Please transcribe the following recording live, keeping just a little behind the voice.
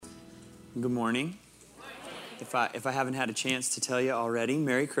Good morning. If I haven't had a chance to tell you already,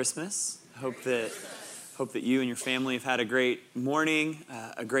 Merry Christmas. Hope that you and your family have had a great morning,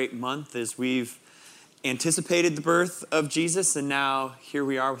 a great month as we've anticipated the birth of Jesus, and now here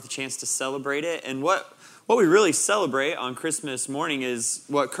we are with a chance to celebrate it. And what we really celebrate on Christmas morning is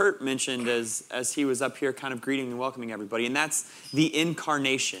what Kurt mentioned as he was up here kind of greeting and welcoming everybody, and that's the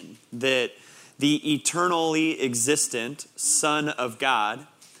incarnation, that the eternally existent Son of God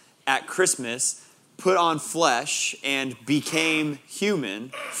at Christmas put on flesh and became human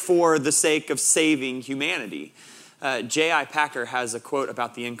for the sake of saving humanity. J.I. Packer has a quote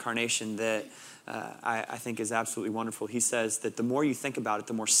about the incarnation that I think is absolutely wonderful. He says that the more you think about it,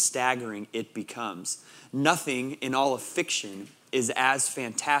 the more staggering it becomes. Nothing in all of fiction is as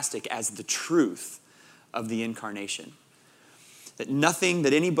fantastic as the truth of the incarnation. That nothing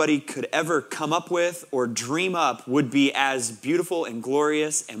that anybody could ever come up with or dream up would be as beautiful and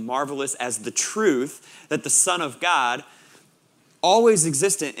glorious and marvelous as the truth that the Son of God, always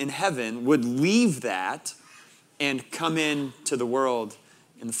existent in heaven, would leave that and come into the world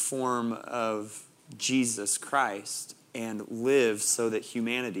in the form of Jesus Christ and live so that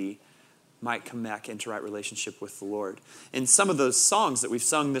humanity might come back into right relationship with the Lord. And some of those songs that we've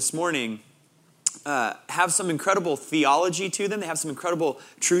sung this morning have some incredible theology to them. They have some incredible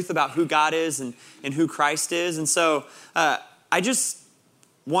truth about who God is and who Christ is. And so I just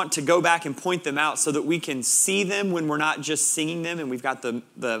want to go back and point them out so that we can see them when we're not just singing them and we've got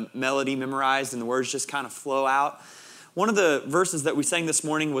the melody memorized and the words just kind of flow out. One of the verses that we sang this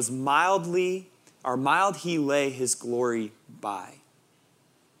morning was mild he lay his glory by.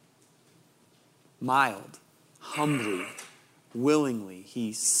 Mild, humbly, willingly,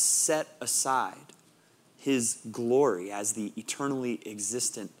 he set aside his glory as the eternally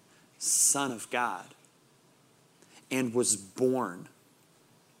existent Son of God and was born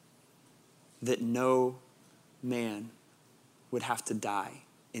that no man would have to die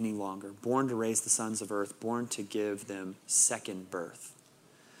any longer. Born to raise the sons of earth, born to give them second birth.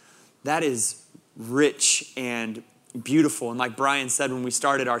 That is rich and beautiful. And like Brian said when we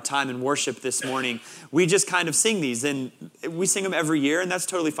started our time in worship this morning, we just kind of sing these, and we sing them every year, and that's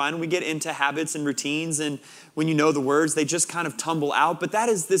totally fine. We get into habits and routines, and when you know the words, they just kind of tumble out. But that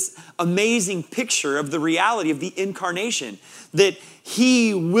is this amazing picture of the reality of the incarnation, that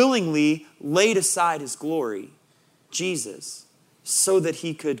he willingly laid aside his glory, Jesus, so that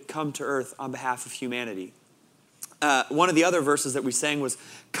he could come to earth on behalf of humanity. One of the other verses that we sang was,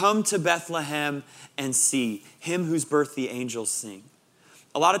 "Come to Bethlehem and see him whose birth the angels sing."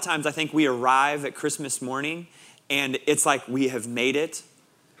 A lot of times I think we arrive at Christmas morning and it's like we have made it,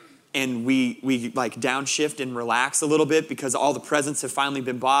 and we like downshift and relax a little bit because all the presents have finally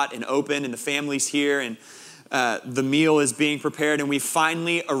been bought and opened and the family's here and the meal is being prepared and we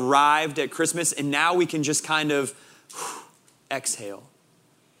finally arrived at Christmas, and now we can just kind of exhale.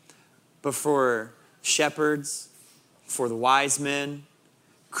 But for shepherds, for the wise men,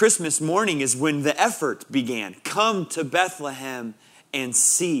 Christmas morning is when the effort began. Come to Bethlehem and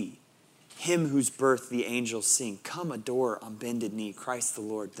see him whose birth the angels sing. Come adore on bended knee, Christ the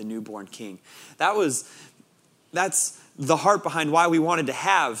Lord, the newborn King. That's the heart behind why we wanted to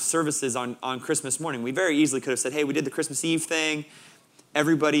have services on Christmas morning. We very easily could have said, hey, we did the Christmas Eve thing.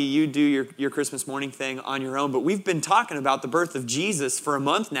 Everybody, you do your Christmas morning thing on your own. But we've been talking about the birth of Jesus for a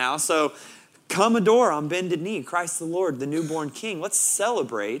month now, so come adore on bended knee, Christ the Lord, the newborn King. Let's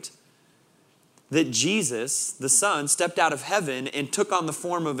celebrate that Jesus, the Son, stepped out of heaven and took on the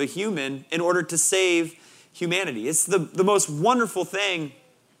form of a human in order to save humanity. It's the most wonderful thing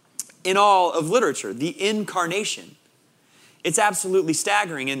in all of literature, the incarnation. It's absolutely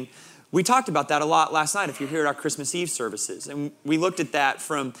staggering. And we talked about that a lot last night if you're here at our Christmas Eve services. And we looked at that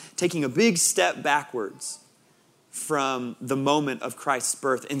from taking a big step backwards from the moment of Christ's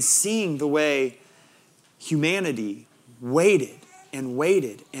birth and seeing the way humanity waited and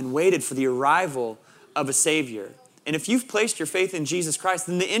waited and waited for the arrival of a Savior. And if you've placed your faith in Jesus Christ,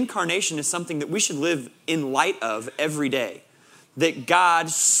 then the incarnation is something that we should live in light of every day. That God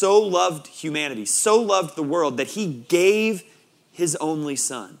so loved humanity, so loved the world, that he gave his only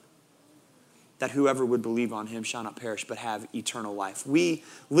Son, that whoever would believe on him shall not perish but have eternal life. We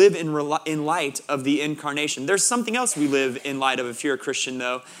live in light of the incarnation. There's something else we live in light of if you're a Christian,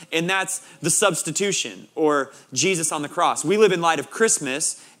 though, and that's the substitution, or Jesus on the cross. We live in light of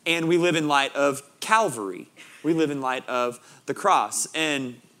Christmas, and we live in light of Calvary. We live in light of the cross.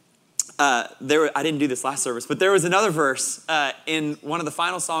 And I didn't do this last service, but there was another verse in one of the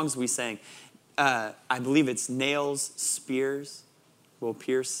final songs we sang. I believe it's nails, spears will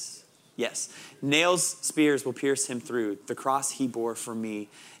pierce. Yes. Nails, spears will pierce him through. The cross he bore for me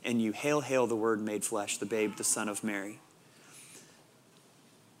and you. Hail, hail, the Word made flesh, the babe, the Son of Mary.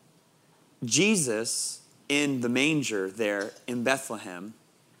 Jesus in the manger there in Bethlehem,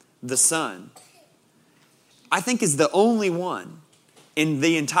 the Son, I think is the only one in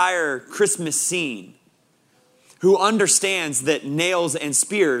the entire Christmas scene who understands that nails and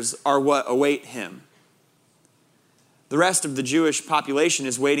spears are what await him. The rest of the Jewish population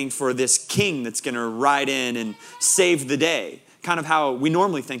is waiting for this king that's going to ride in and save the day, kind of how we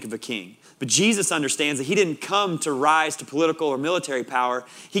normally think of a king. But Jesus understands that he didn't come to rise to political or military power.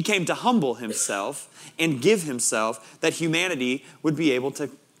 He came to humble himself and give himself that humanity would be able to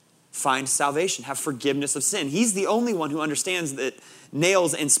find salvation, have forgiveness of sin. He's the only one who understands that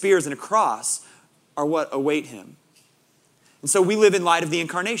nails and spears and a cross are what await him. And so we live in light of the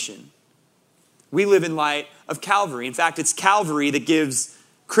incarnation. We live in light of Calvary. In fact, it's Calvary that gives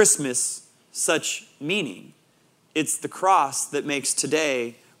Christmas such meaning. It's the cross that makes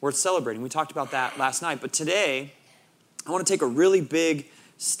today worth celebrating. We talked about that last night. But today, I want to take a really big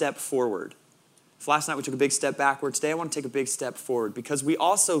step forward. If last night we took a big step backwards, today I want to take a big step forward because we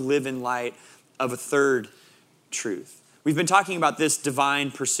also live in light of a third truth. We've been talking about this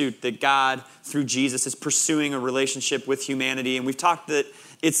divine pursuit that God, through Jesus, is pursuing a relationship with humanity. And we've talked that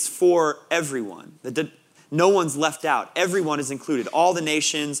it's for everyone, that no one's left out. Everyone is included. All the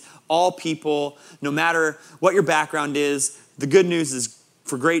nations, all people, no matter what your background is, the good news is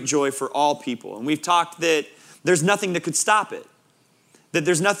for great joy for all people. And we've talked that there's nothing that could stop it. That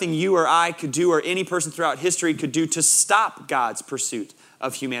there's nothing you or I could do or any person throughout history could do to stop God's pursuit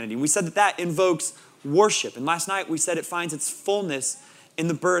of humanity. And we said that that invokes worship. And last night we said it finds its fullness in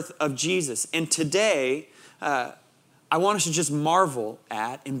the birth of Jesus. And today, I want us to just marvel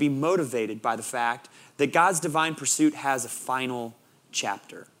at and be motivated by the fact that God's divine pursuit has a final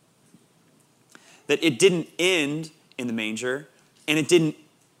chapter. That it didn't end in the manger, and it didn't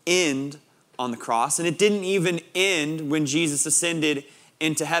end on the cross, and it didn't even end when Jesus ascended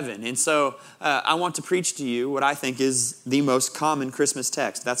into heaven. And so I want to preach to you what I think is the most common Christmas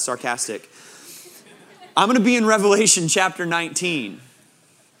text. That's sarcastic. I'm going to be in Revelation chapter 19.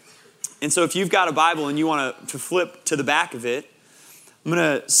 And so if you've got a Bible and you want to flip to the back of it, I'm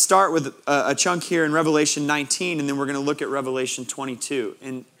going to start with a chunk here in Revelation 19, and then we're going to look at Revelation 22.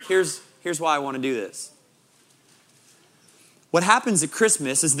 And here's why I want to do this. What happens at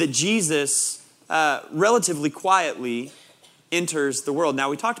Christmas is that Jesus relatively quietly enters the world. Now,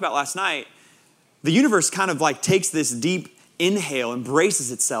 we talked about last night, the universe kind of like takes this deep inhale,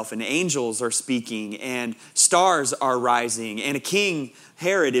 embraces itself, and angels are speaking, and stars are rising, and a king,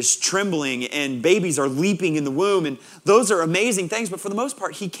 Herod, is trembling, and babies are leaping in the womb, and those are amazing things, but for the most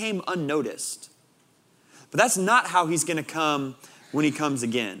part, he came unnoticed. But that's not how he's going to come when he comes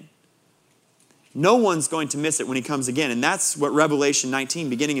again. No one's going to miss it when he comes again, and that's what Revelation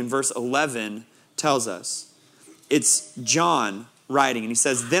 19, beginning in verse 11, tells us. It's John writing, and he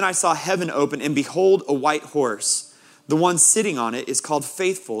says, "Then I saw heaven open, and behold, a white horse. The one sitting on it is called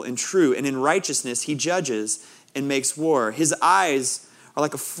Faithful and True, and in righteousness he judges and makes war. His eyes are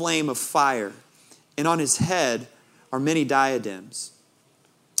like a flame of fire, and on his head are many diadems.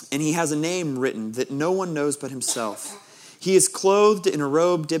 And he has a name written that no one knows but himself. He is clothed in a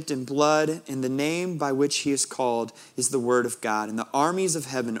robe dipped in blood, and the name by which he is called is the Word of God. And the armies of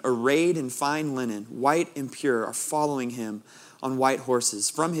heaven, arrayed in fine linen, white and pure, are following him on white horses.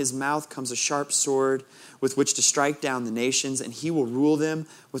 From his mouth comes a sharp sword with which to strike down the nations, and he will rule them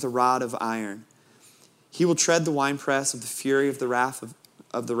with a rod of iron. He will tread the winepress of the fury of the wrath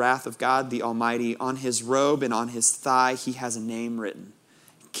of God the Almighty. On his robe and on his thigh he has a name written,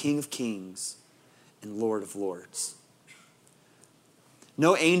 King of Kings and Lord of Lords."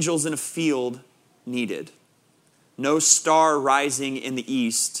 No angels in a field needed. No star rising in the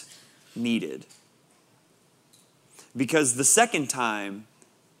east needed. Because the second time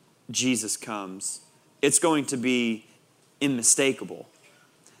Jesus comes, it's going to be unmistakable.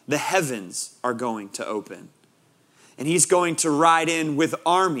 The heavens are going to open. And he's going to ride in with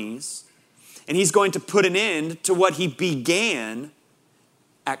armies. And he's going to put an end to what he began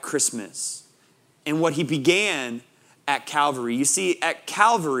at Christmas. And what he began at Calvary. You see, at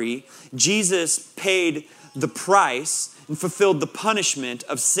Calvary, Jesus paid the price and fulfilled the punishment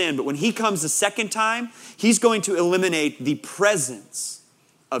of sin. But when he comes the second time, he's going to eliminate the presence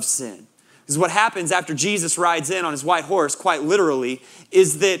of sin. Because what happens after Jesus rides in on his white horse, quite literally,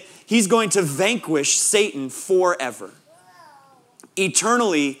 is that he's going to vanquish Satan forever.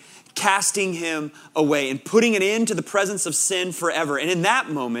 Eternally casting him away and putting an end to the presence of sin forever. And in that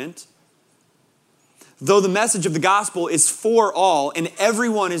moment, though the message of the gospel is for all and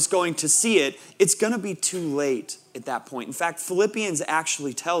everyone is going to see it, it's going to be too late at that point. In fact, Philippians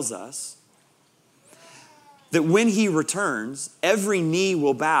actually tells us that when he returns, every knee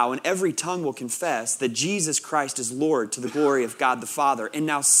will bow and every tongue will confess that Jesus Christ is Lord to the glory of God the Father. And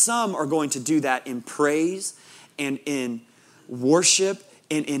now some are going to do that in praise and in worship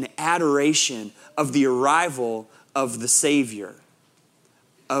and in adoration of the arrival of the Savior,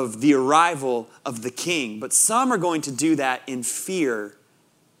 of the arrival of the King. But some are going to do that in fear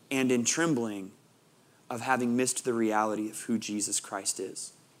and in trembling of having missed the reality of who Jesus Christ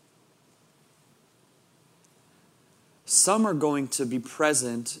is. Some are going to be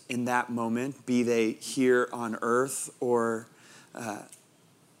present in that moment, be they here on earth or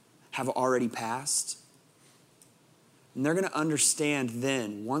have already passed. And they're going to understand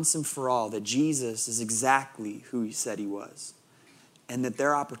then, once and for all, that Jesus is exactly who he said he was, and that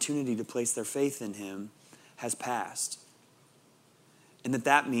their opportunity to place their faith in him has passed. And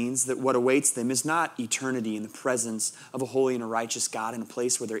that means that what awaits them is not eternity in the presence of a holy and a righteous God in a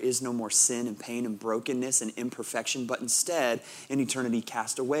place where there is no more sin and pain and brokenness and imperfection, but instead an eternity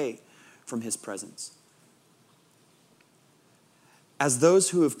cast away from his presence. As those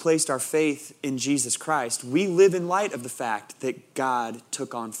who have placed our faith in Jesus Christ, we live in light of the fact that God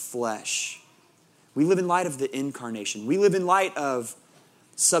took on flesh. We live in light of the incarnation. We live in light of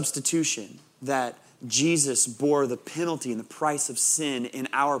substitution, that Jesus bore the penalty and the price of sin in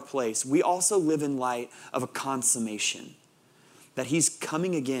our place. We also live in light of a consummation, that he's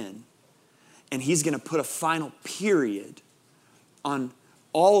coming again and he's going to put a final period on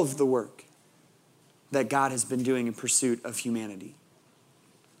all of the work that God has been doing in pursuit of humanity.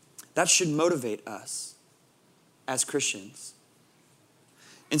 That should motivate us as Christians.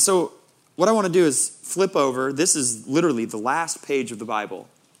 And so what I want to do is flip over. This is literally the last page of the Bible.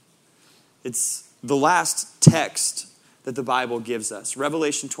 It's the last text that the Bible gives us,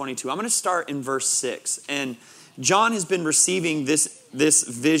 Revelation 22. I'm going to start in verse 6. And John has been receiving this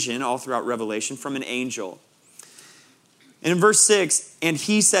vision all throughout Revelation from an angel. And in verse 6, and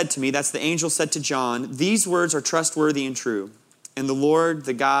he said to me, that's the angel said to John, these words are trustworthy and true. And the Lord,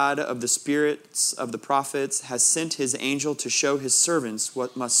 the God of the spirits of the prophets, has sent his angel to show his servants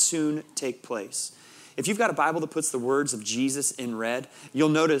what must soon take place. If you've got a Bible that puts the words of Jesus in red, you'll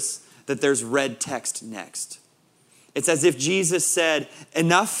notice that there's red text next. It's as if Jesus said,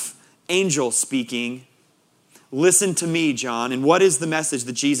 enough angel speaking. Listen to me, John. And what is the message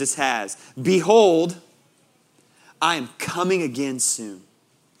that Jesus has? Behold, I am coming again soon.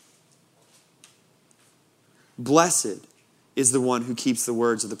 Blessed is the one who keeps the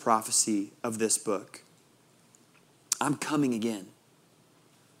words of the prophecy of this book. I'm coming again.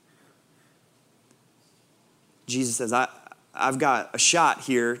 Jesus says, I've got a shot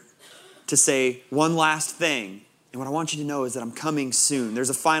here to say one last thing. And what I want you to know is that I'm coming soon. There's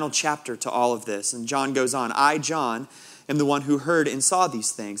a final chapter to all of this. And John goes on, I, John, am the one who heard and saw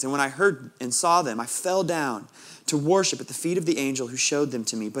these things. And when I heard and saw them, I fell down to worship at the feet of the angel who showed them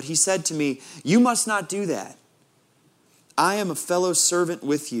to me. But he said to me, you must not do that. I am a fellow servant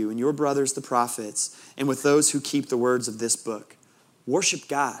with you and your brothers, the prophets, and with those who keep the words of this book. Worship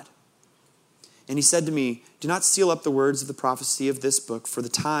God. And he said to me, do not seal up the words of the prophecy of this book, for the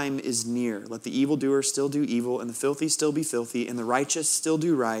time is near. Let the evildoer still do evil, and the filthy still be filthy, and the righteous still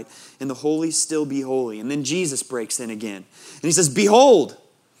do right, and the holy still be holy. And then Jesus breaks in again. And he says, behold,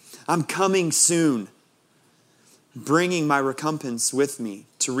 I'm coming soon, bringing my recompense with me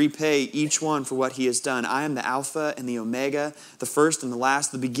to repay each one for what he has done. I am the Alpha and the Omega, the first and the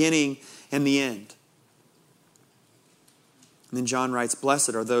last, the beginning and the end. And then John writes,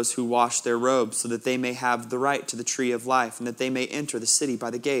 blessed are those who wash their robes so that they may have the right to the tree of life and that they may enter the city by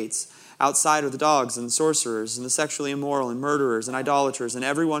the gates. Outside are the dogs and the sorcerers and the sexually immoral and murderers and idolaters and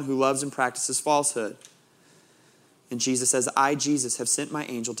everyone who loves and practices falsehood. And Jesus says, I, Jesus, have sent my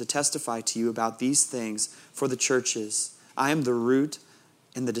angel to testify to you about these things for the churches. I am the root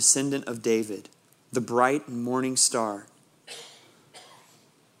and the descendant of David, the bright morning star.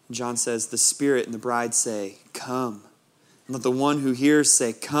 John says, the Spirit and the bride say, come. And let the one who hears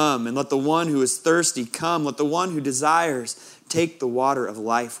say, come. And let the one who is thirsty come. Let the one who desires take the water of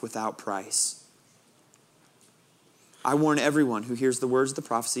life without price. I warn everyone who hears the words of the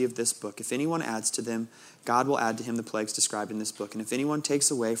prophecy of this book. If anyone adds to them, God will add to him the plagues described in this book. And if anyone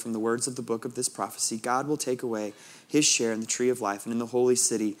takes away from the words of the book of this prophecy, God will take away his share in the tree of life and in the holy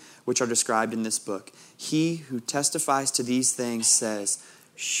city, which are described in this book. He who testifies to these things says,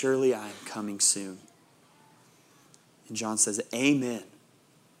 surely I am coming soon. And John says, amen.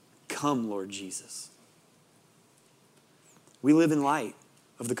 Come, Lord Jesus. We live in light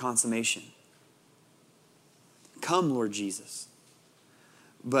of the consummation. Come, Lord Jesus.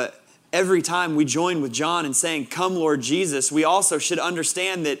 But every time we join with John in saying, come, Lord Jesus, we also should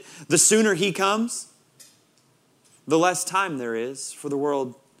understand that the sooner he comes, the less time there is for the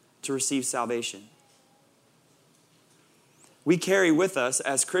world to receive salvation. We carry with us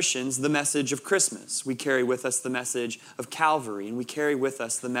as Christians the message of Christmas. We carry with us the message of Calvary, and we carry with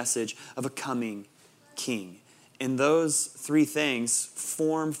us the message of a coming King. And those three things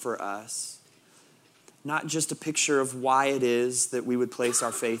form for us not just a picture of why it is that we would place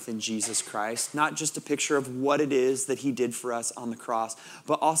our faith in Jesus Christ, not just a picture of what it is that he did for us on the cross,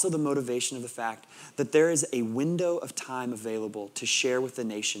 but also the motivation of the fact that there is a window of time available to share with the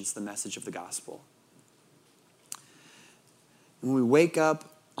nations the message of the gospel. When we wake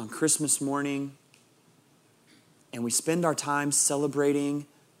up on Christmas morning and we spend our time celebrating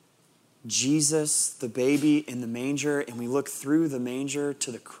Jesus, the baby in the manger, and we look through the manger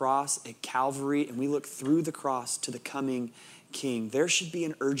to the cross at Calvary, and we look through the cross to the coming King, there should be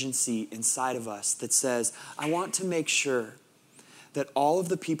an urgency inside of us that says, I want to make sure that all of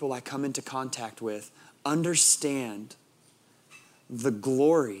the people I come into contact with understand the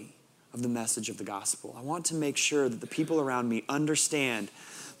glory of the message of the gospel. I want to make sure that the people around me understand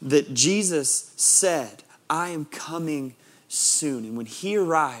that Jesus said, I am coming soon. And when he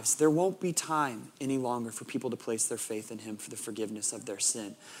arrives, there won't be time any longer for people to place their faith in him for the forgiveness of their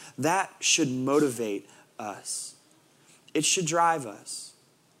sin. That should motivate us. It should drive us.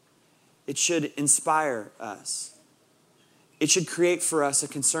 It should inspire us. It should create for us a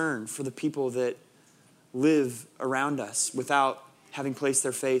concern for the people that live around us without having placed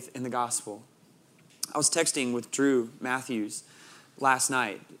their faith in the gospel. I was texting with Drew Matthews last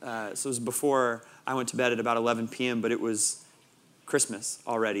night. So it was before I went to bed at about 11 p.m., but it was Christmas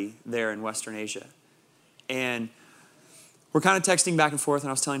already there in Western Asia. And we're kind of texting back and forth, and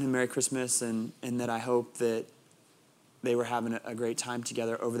I was telling him Merry Christmas and that I hope that they were having a great time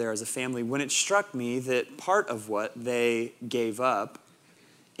together over there as a family, when it struck me that part of what they gave up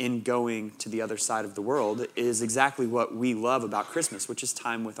in going to the other side of the world is exactly what we love about Christmas, which is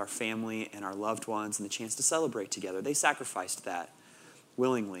time with our family and our loved ones and the chance to celebrate together. They sacrificed that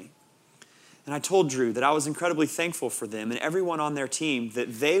willingly. And I told Drew that I was incredibly thankful for them and everyone on their team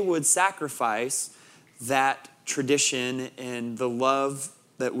that they would sacrifice that tradition and the love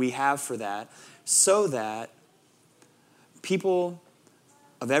that we have for that so that people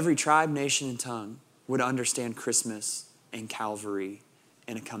of every tribe, nation, and tongue would understand Christmas and Calvary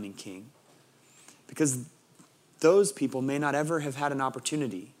and a coming King. Because those people may not ever have had an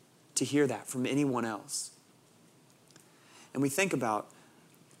opportunity to hear that from anyone else. And we think about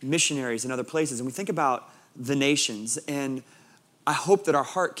missionaries in other places, and we think about the nations, and I hope that our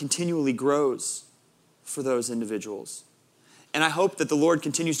heart continually grows for those individuals. And I hope that the Lord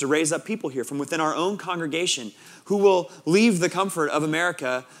continues to raise up people here from within our own congregation who will leave the comfort of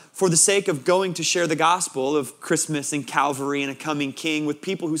America for the sake of going to share the gospel of Christmas and Calvary and a coming King with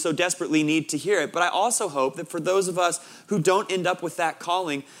people who so desperately need to hear it. But I also hope that for those of us who don't end up with that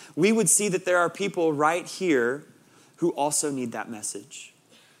calling, we would see that there are people right here who also need that message.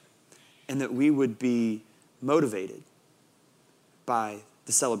 And that we would be motivated by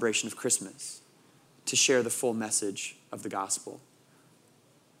the celebration of Christmas to share the full message of the gospel.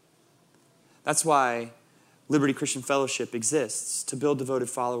 That's why Liberty Christian Fellowship exists, to build devoted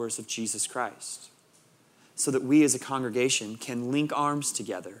followers of Jesus Christ, so that we as a congregation can link arms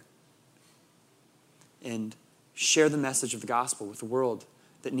together and share the message of the gospel with the world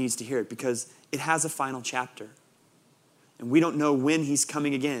that needs to hear it, because it has a final chapter. And we don't know when he's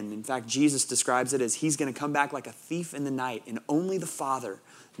coming again. In fact, Jesus describes it as he's going to come back like a thief in the night, and only the Father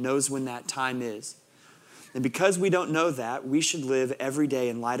knows when that time is. And because we don't know that, we should live every day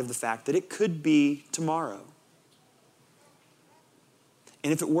in light of the fact that it could be tomorrow.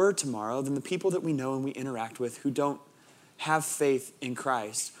 And if it were tomorrow, then the people that we know and we interact with who don't have faith in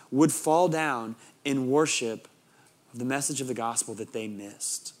Christ would fall down in worship of the message of the gospel that they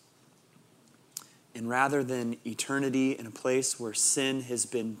missed. And rather than eternity in a place where sin has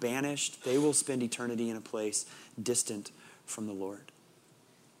been banished, they will spend eternity in a place distant from the Lord.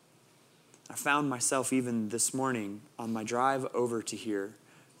 I found myself even this morning on my drive over to here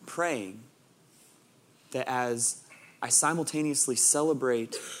praying that as I simultaneously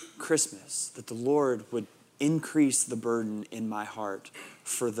celebrate Christmas, that the Lord would increase the burden in my heart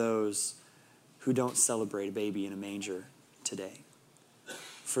for those who don't celebrate a baby in a manger today,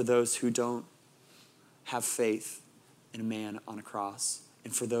 for those who don't have faith in a man on a cross,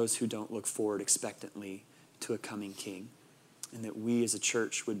 and for those who don't look forward expectantly to a coming King. And that we as a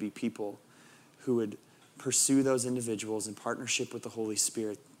church would be people who would pursue those individuals in partnership with the Holy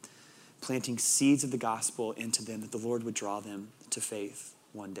Spirit, planting seeds of the gospel into them, that the Lord would draw them to faith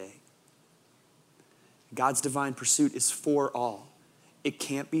one day. God's divine pursuit is for all. It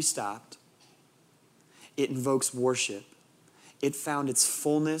can't be stopped. It invokes worship. It found its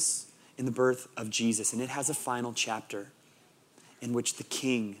fullness in the birth of Jesus, and it has a final chapter in which the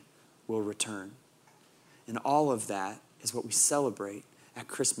King will return. And all of that is what we celebrate at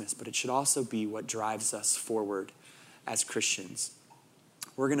Christmas, but it should also be what drives us forward as Christians.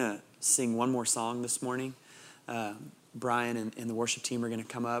 We're going to sing one more song this morning. Brian and the worship team are going to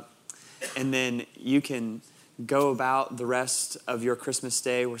come up, and then you can go about the rest of your Christmas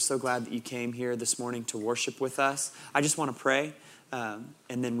day. We're so glad that you came here this morning to worship with us. I just want to pray, and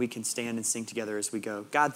then we can stand and sing together as we go. God,